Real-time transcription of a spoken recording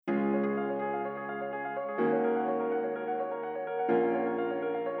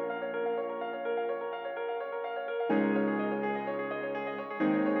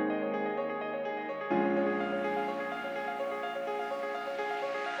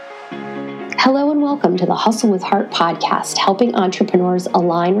Hello and welcome to the Hustle with Heart podcast, helping entrepreneurs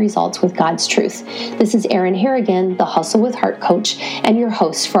align results with God's truth. This is Erin Harrigan, the Hustle with Heart coach, and your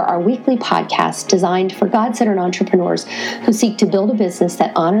host for our weekly podcast designed for God-centered entrepreneurs who seek to build a business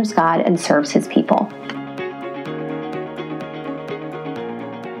that honors God and serves His people.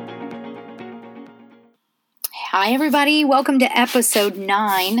 Hi, everybody. Welcome to episode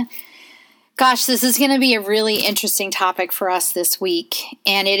 9. Gosh, this is going to be a really interesting topic for us this week,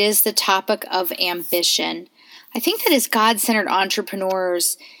 and it is the topic of ambition. I think that as God-centered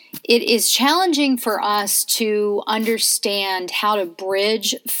entrepreneurs, it is challenging for us to understand how to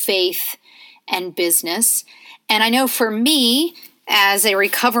bridge faith and business. And I know for me, as a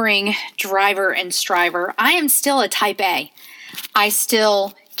recovering driver and striver, I am still a type A. I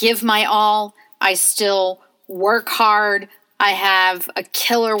still give my all. I still work hard. I have a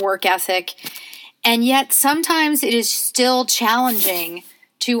killer work ethic, and yet sometimes it is still challenging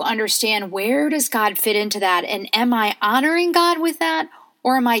to understand, where does God fit into that, and am I honoring God with that,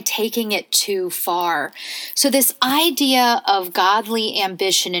 or am I taking it too far? So this idea of godly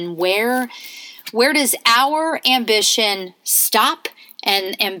ambition, and where does our ambition stop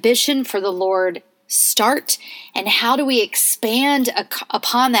and ambition for the Lord start, and how do we expand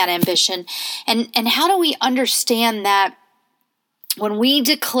upon that ambition, and how do we understand that when we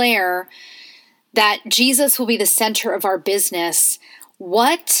declare that Jesus will be the center of our business,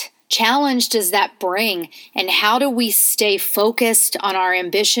 what challenge does that bring? And how do we stay focused on our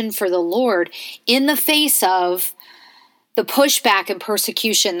ambition for the Lord in the face of the pushback and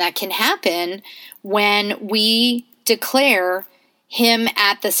persecution that can happen when we declare Him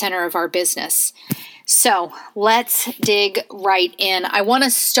at the center of our business? So let's dig right in. I want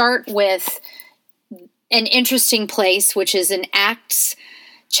to start with an interesting place, which is in Acts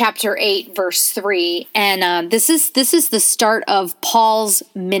chapter 8, verse 3. And this is the start of Paul's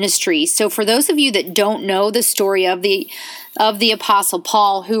ministry. So for those of you that don't know the story of the Apostle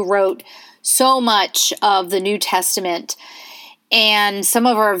Paul, who wrote so much of the New Testament, and some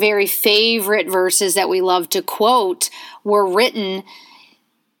of our very favorite verses that we love to quote were written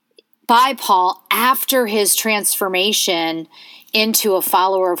by Paul after his transformation into a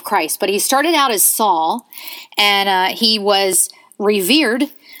follower of Christ. But he started out as Saul, and he was revered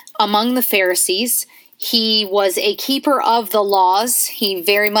among the Pharisees. He was a keeper of the laws. He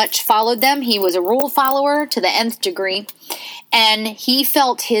very much followed them. He was a rule follower to the nth degree. And he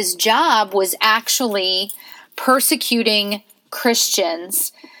felt his job was actually persecuting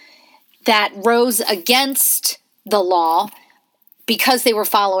Christians that rose against the law because they were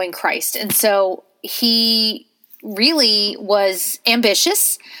following Christ. And so he really was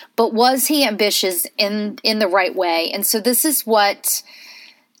ambitious, but was he ambitious in the right way? And so this is what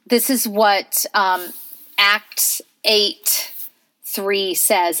Acts 8:3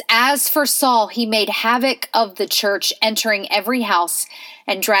 says. As for Saul, he made havoc of the church, entering every house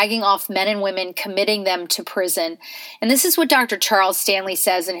and dragging off men and women, committing them to prison. And this is what Dr. Charles Stanley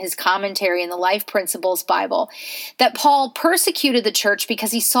says in his commentary in the Life Principles Bible, that Paul persecuted the church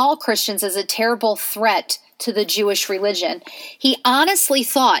because he saw Christians as a terrible threat to the Jewish religion. He ambitiously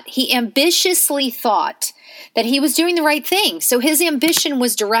thought that he was doing the right thing. So his ambition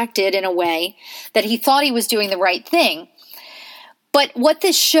was directed in a way that he thought he was doing the right thing. But what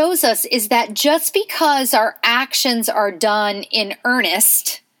this shows us is that just because our actions are done in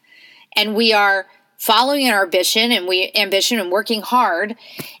earnest, and we are following our ambition and working hard,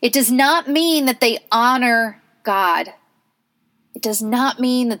 it does not mean that they honor God. It does not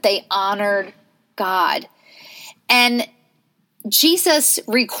mean that they honored God. And Jesus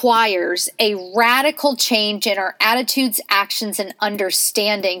requires a radical change in our attitudes, actions, and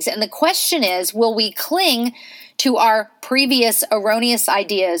understandings. And the question is, will we cling to our previous erroneous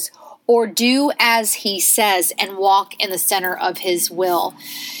ideas, or do as He says and walk in the center of His will?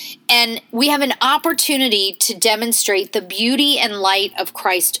 And we have an opportunity to demonstrate the beauty and light of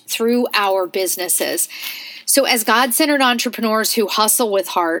Christ through our businesses. So as God-centered entrepreneurs who hustle with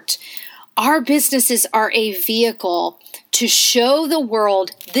heart, our businesses are a vehicle to show the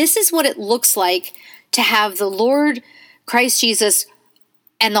world this is what it looks like to have the Lord Christ Jesus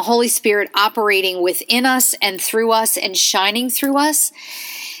and the Holy Spirit operating within us and through us and shining through us.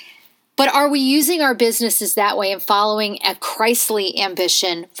 But are we using our businesses that way and following a Christly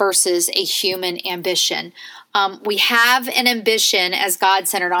ambition versus a human ambition? We have an ambition as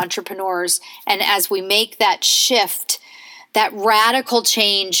God-centered entrepreneurs, and as we make that shift, that radical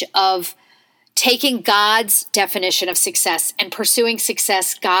change of taking God's definition of success and pursuing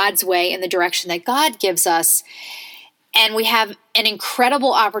success God's way in the direction that God gives us, and we have an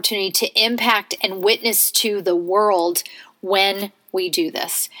incredible opportunity to impact and witness to the world when we do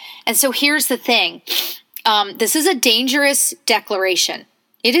this. And so here's the thing. This is a dangerous declaration.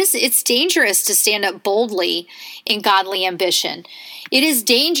 It's dangerous to stand up boldly in godly ambition. It is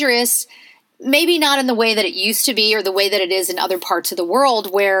dangerous, maybe not in the way that it used to be or the way that it is in other parts of the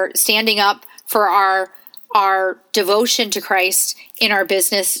world, where standing up for our devotion to Christ in our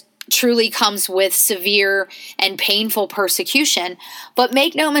business truly comes with severe and painful persecution. But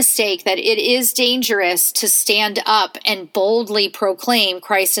make no mistake that it is dangerous to stand up and boldly proclaim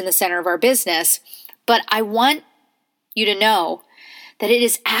Christ in the center of our business. But I want you to know that it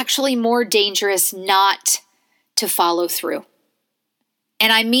is actually more dangerous not to follow through.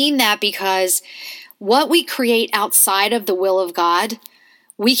 And I mean that because what we create outside of the will of God,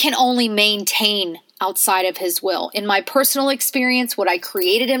 we can only maintain outside of his will. In my personal experience, what I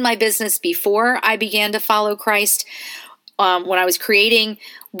created in my business before I began to follow Christ, when I was creating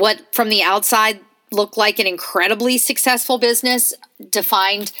what from the outside looked like an incredibly successful business,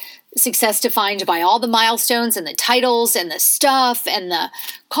 success defined by all the milestones and the titles and the stuff and the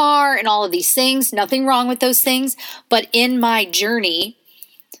car and all of these things. Nothing wrong with those things. But in my journey,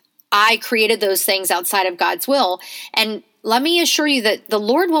 I created those things outside of God's will. And let me assure you that the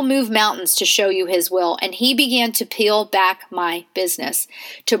Lord will move mountains to show you his will. And he began to peel back my business,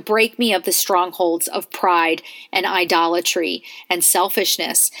 to break me of the strongholds of pride and idolatry and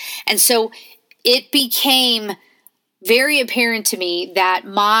selfishness. And so it became very apparent to me that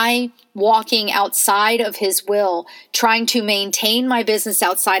my walking outside of his will, trying to maintain my business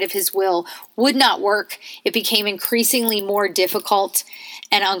outside of his will, would not work. It became increasingly more difficult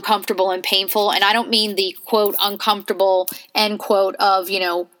and uncomfortable and painful. And I don't mean the quote uncomfortable end quote of,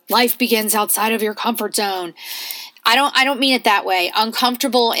 life begins outside of your comfort zone. I don't mean it that way.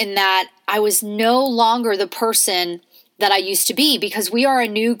 Uncomfortable in that I was no longer the person that I used to be, because we are a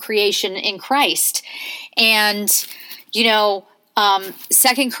new creation in Christ. And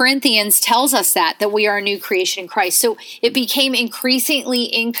 2 Corinthians tells us that we are a new creation in Christ. So it became increasingly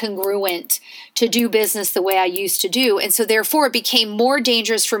incongruent to do business the way I used to do. And so therefore it became more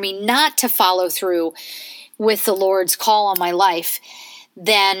dangerous for me not to follow through with the Lord's call on my life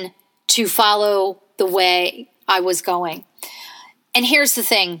than to follow the way I was going. And here's the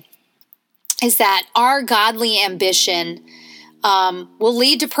thing, is that our godly ambition will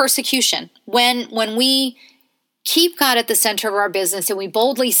lead to persecution. When we keep God at the center of our business and we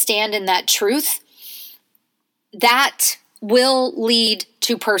boldly stand in that truth, that will lead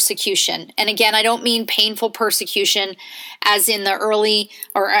to persecution. And again, I don't mean painful persecution as in the early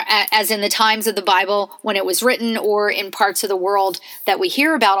or as in the times of the Bible when it was written, or in parts of the world that we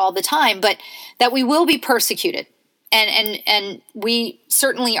hear about all the time, but that we will be persecuted. And we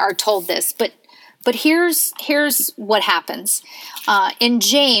certainly are told this, but here's what happens. In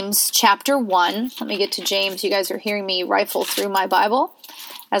James chapter 1, let me get to James. You guys are hearing me rifle through my Bible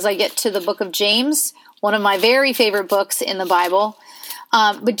as I get to the book of James, one of my very favorite books in the Bible.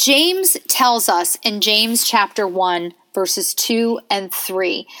 But James tells us in James chapter 1, verses 2 and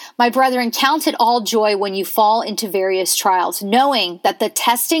 3, "My brethren, count it all joy when you fall into various trials, knowing that the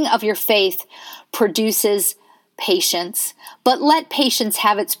testing of your faith produces patience. But let patience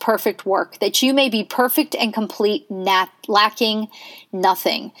have its perfect work, that you may be perfect and complete, lacking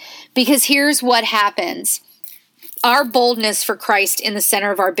nothing." Because here's what happens. Our boldness for Christ in the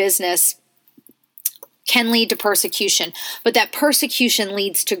center of our business can lead to persecution, but that persecution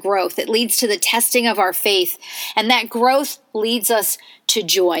leads to growth. It leads to the testing of our faith, and that growth leads us to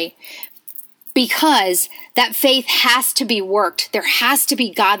joy. Because that faith has to be worked. There has to be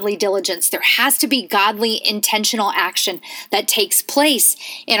godly diligence. There has to be godly intentional action that takes place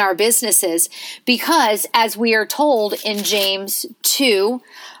in our businesses. Because as we are told in James 2,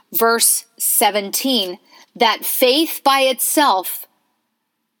 verse 17, that faith by itself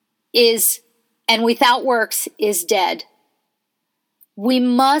is, and without works, is dead. We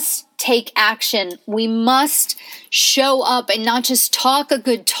must take action. We must show up and not just talk a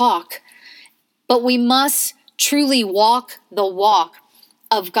good talk, but we must truly walk the walk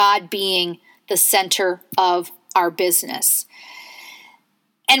of God being the center of our business.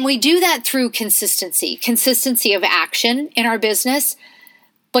 And we do that through consistency of action in our business,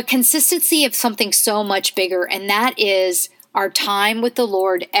 but consistency of something so much bigger, and that is our time with the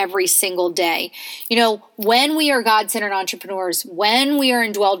Lord every single day. When we are God-centered entrepreneurs, when we are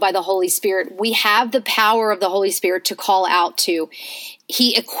indwelled by the Holy Spirit, we have the power of the Holy Spirit to call out to.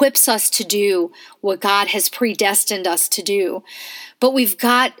 He equips us to do what God has predestined us to do. But we've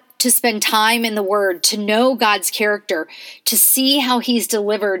got to spend time in the Word, to know God's character, to see how He's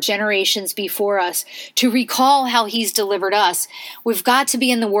delivered generations before us, to recall how He's delivered us. We've got to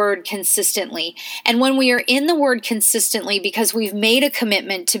be in the Word consistently. And when we are in the Word consistently, because we've made a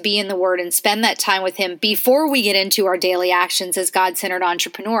commitment to be in the Word and spend that time with Him before we get into our daily actions as God-centered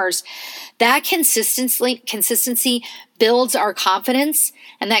entrepreneurs, that consistency builds our confidence,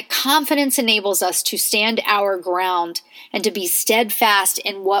 and that confidence enables us to stand our ground and to be steadfast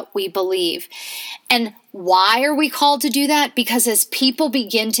in what we believe. And why are we called to do that? Because as people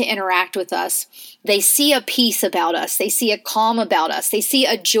begin to interact with us, they see a peace about us. They see a calm about us. They see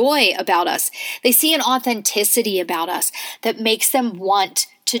a joy about us. They see an authenticity about us that makes them want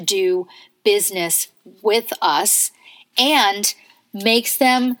to do business with us and makes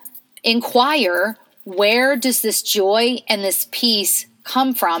them inquire, where does this joy and this peace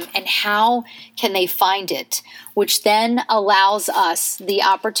come from, and how can they find it? Which then allows us the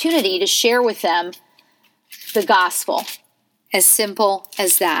opportunity to share with them the gospel. As simple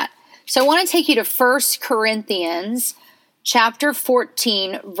as that. So I want to take you to 1 Corinthians chapter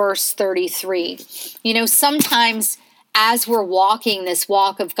 14, verse 33. You know, sometimes as we're walking this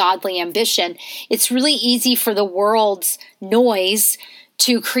walk of godly ambition, it's really easy for the world's noise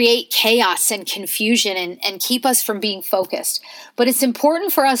to create chaos and confusion and keep us from being focused. But it's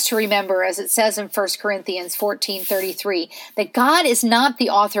important for us to remember, as it says in 1 Corinthians 14:33, that God is not the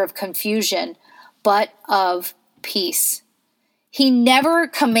author of confusion, but of peace. He never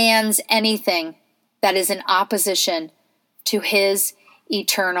commands anything that is in opposition to His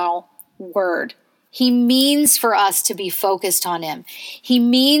eternal word. He means for us to be focused on Him. He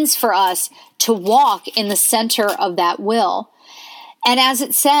means for us to walk in the center of that will. And as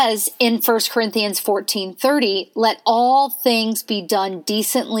it says in 1 Corinthians 14:30, let all things be done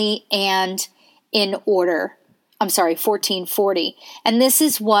decently and in order. 14:40. And this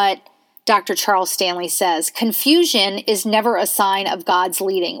is what Dr. Charles Stanley says. Confusion is never a sign of God's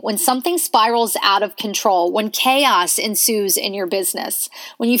leading. When something spirals out of control, when chaos ensues in your business,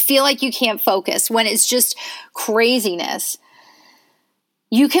 when you feel like you can't focus, when it's just craziness,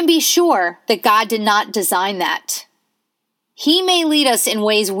 you can be sure that God did not design that. He may lead us in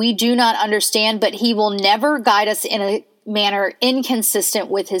ways we do not understand, but He will never guide us in a manner inconsistent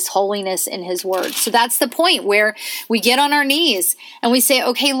with His holiness and His word. So that's the point where we get on our knees and we say,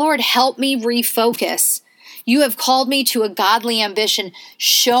 okay, Lord, help me refocus. You have called me to a godly ambition.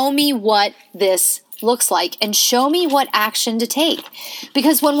 Show me what this looks like and show me what action to take.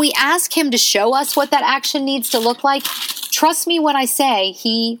 Because when we ask Him to show us what that action needs to look like, trust me when I say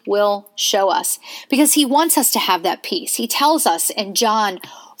He will show us, because He wants us to have that peace. He tells us in John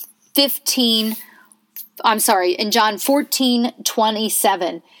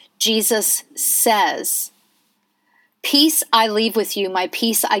 14:27, Jesus says, peace I leave with you, my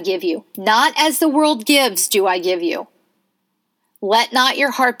peace I give you. Not as the world gives do I give you. Let not your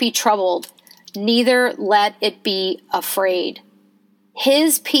heart be troubled, neither let it be afraid.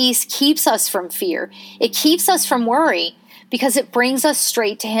 His peace keeps us from fear. It keeps us from worry because it brings us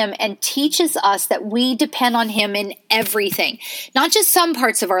straight to Him and teaches us that we depend on Him in everything. Not just some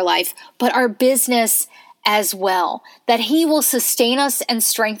parts of our life, but our business as well. That He will sustain us and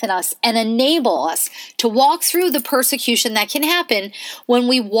strengthen us and enable us to walk through the persecution that can happen when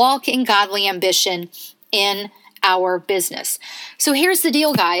we walk in godly ambition in our business. So here's the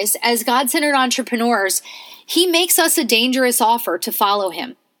deal, guys. As God-centered entrepreneurs, He makes us a dangerous offer to follow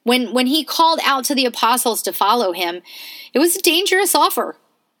Him. When He called out to the apostles to follow Him, it was a dangerous offer.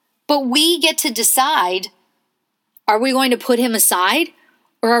 But we get to decide, are we going to put Him aside,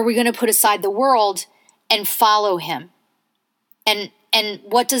 or are we going to put aside the world and follow Him? And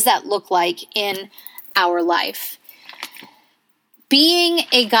what does that look like in our life? Being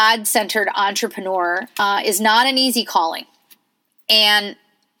a God-centered entrepreneur is not an easy calling. And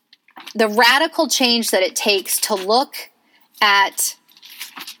the radical change that it takes to look at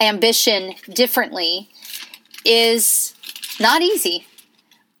ambition differently is not easy.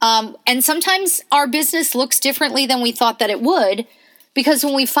 And sometimes our business looks differently than we thought that it would, because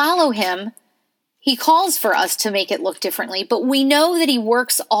when we follow Him, He calls for us to make it look differently. But we know that He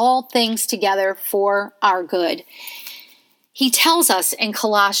works all things together for our good. He tells us in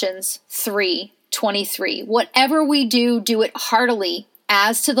Colossians 3:23, whatever we do, do it heartily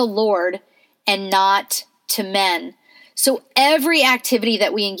as to the Lord and not to men. So every activity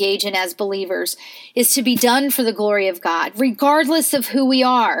that we engage in as believers is to be done for the glory of God, regardless of who we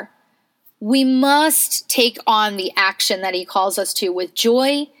are. We must take on the action that He calls us to with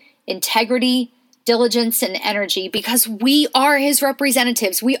joy, integrity, diligence, and energy, because we are His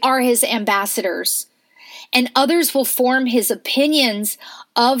representatives. We are His ambassadors. and others will form his opinions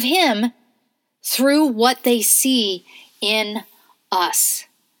of him through what they see in us.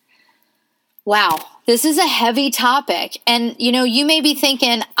 Wow, this is a heavy topic. And, you may be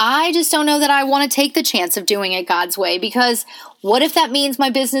thinking, I just don't know that I want to take the chance of doing it God's way, because what if that means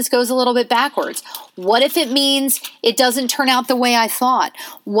my business goes a little bit backwards? What if it means it doesn't turn out the way I thought?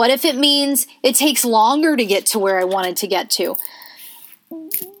 What if it means it takes longer to get to where I wanted to get to?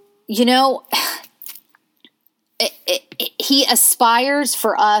 He aspires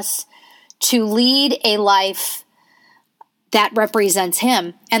for us to lead a life that represents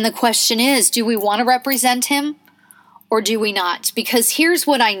him. And the question is, do we want to represent him or do we not? Because here's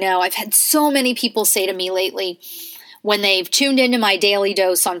what I know. I've had so many people say to me lately when they've tuned into my daily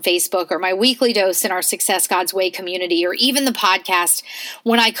dose on Facebook or my weekly dose in our Success God's Way community, or even the podcast,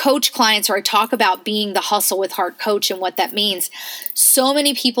 when I coach clients or I talk about being the Hustle with Heart coach and what that means, so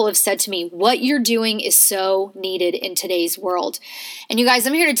many people have said to me, what you're doing is so needed in today's world. And you guys,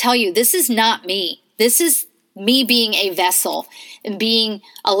 I'm here to tell you, this is not me. This is me being a vessel and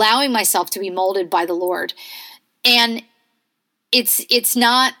allowing myself to be molded by the Lord. And it's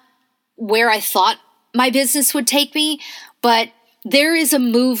not where I thought my business would take me, but there is a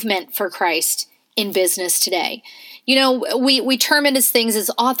movement for Christ in business today. We term it as things as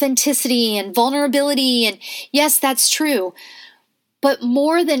authenticity and vulnerability, and yes, that's true. But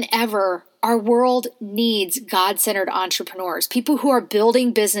more than ever, our world needs God-centered entrepreneurs, people who are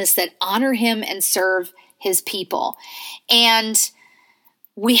building business that honor him and serve his people. And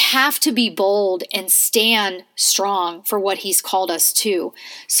we have to be bold and stand strong for what he's called us to.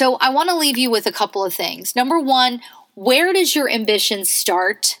 So I want to leave you with a couple of things. Number one, where does your ambition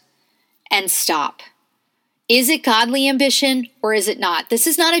start and stop? Is it godly ambition or is it not? This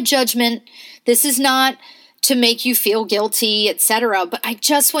is not a judgment. This is not to make you feel guilty, etc. But I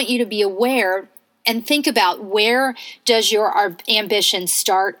just want you to be aware and think about, where does your ambition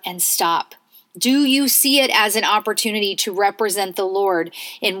start and stop? Do you see it as an opportunity to represent the Lord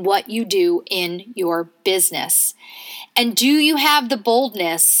in what you do in your business? And do you have the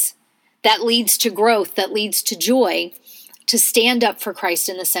boldness that leads to growth, that leads to joy, to stand up for Christ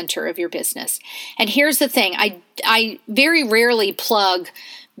in the center of your business? And here's the thing, I very rarely plug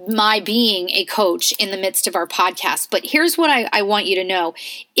my being a coach in the midst of our podcast. But here's what I want you to know.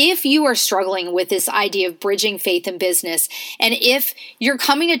 If you are struggling with this idea of bridging faith and business, and if you're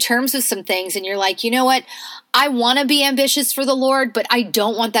coming to terms with some things and you're like, you know what, I want to be ambitious for the Lord, but I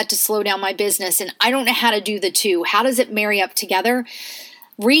don't want that to slow down my business, and I don't know how to do the two. How does it marry up together?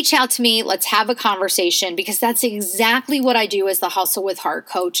 Reach out to me. Let's have a conversation, because that's exactly what I do as the Hustle with Heart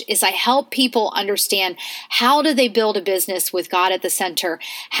coach. Is I help people understand, how do they build a business with God at the center?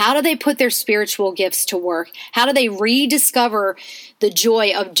 How do they put their spiritual gifts to work? How do they rediscover the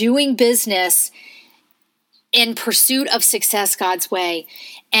joy of doing business in pursuit of success God's way?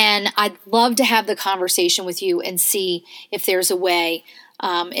 And I'd love to have the conversation with you and see if there's a way,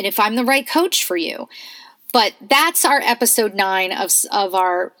 and if I'm the right coach for you. But that's our episode 9 of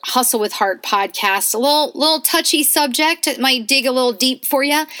our Hustle with Heart podcast. A little touchy subject. It might dig a little deep for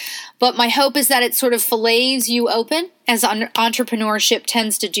you, but my hope is that it sort of fillets you open, as entrepreneurship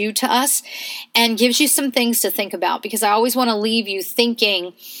tends to do to us, and gives you some things to think about, because I always want to leave you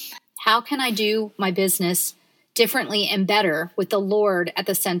thinking, how can I do my business differently and better with the Lord at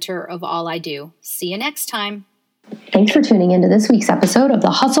the center of all I do? See you next time. Thanks for tuning into this week's episode of the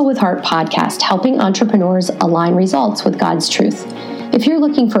Hustle with Heart podcast, helping entrepreneurs align results with God's truth. If you're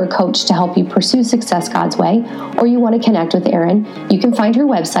looking for a coach to help you pursue success God's way, or you want to connect with Erin, you can find her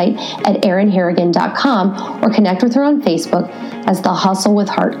website at erinharrigan.com, or connect with her on Facebook as the Hustle with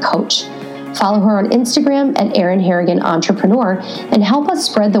Heart coach. Follow her on Instagram at Erin Harrigan Entrepreneur, and help us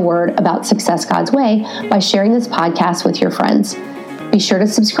spread the word about Success God's Way by sharing this podcast with your friends. Be sure to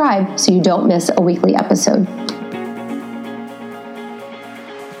subscribe so you don't miss a weekly episode.